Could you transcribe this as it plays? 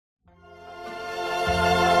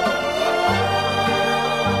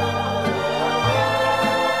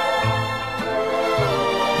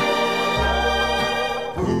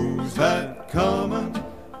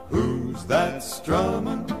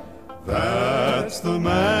That's the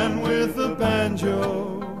man with the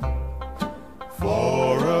banjo.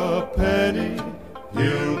 For a penny,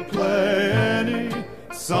 he'll play any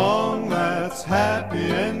song that's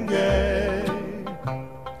happy and gay.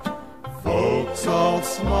 Folks all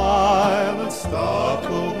smile and stop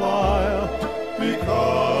a while,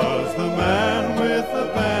 because the man with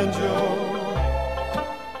the banjo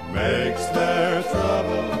makes their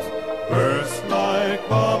troubles burst like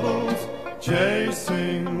bubbles,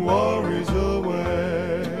 chasing worries away.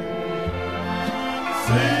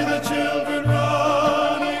 See the children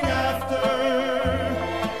running after,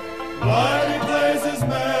 while he plays his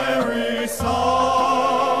merry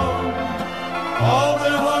song. All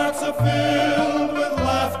their hearts are filled with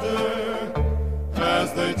laughter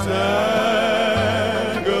as they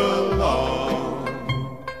tag along.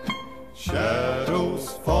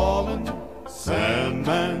 Shadows falling,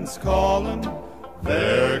 Sandman's calling,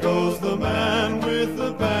 there goes the man with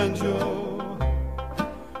the banjo,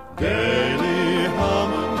 gaily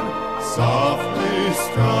humming, softly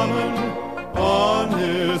strumming on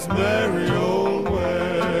his merry old way.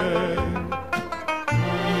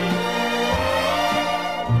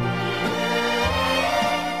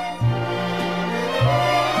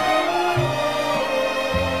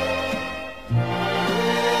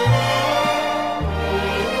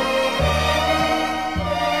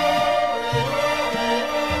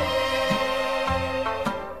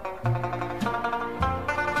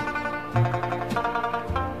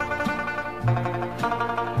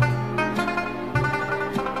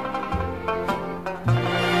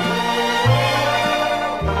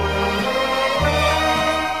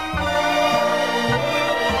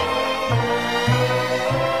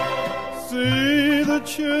 See the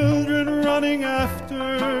children running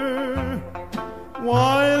after,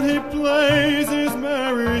 while he plays his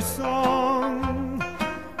merry song.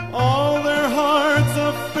 All their hearts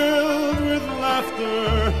are filled with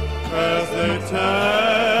laughter as they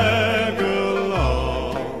tag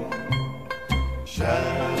along.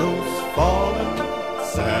 Shadows falling,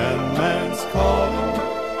 Sandman's calling,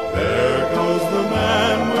 there goes the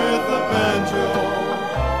man with the banjo,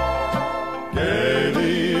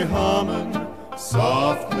 gaily humming,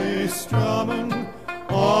 softly strumming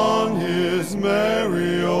on his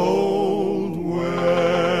merry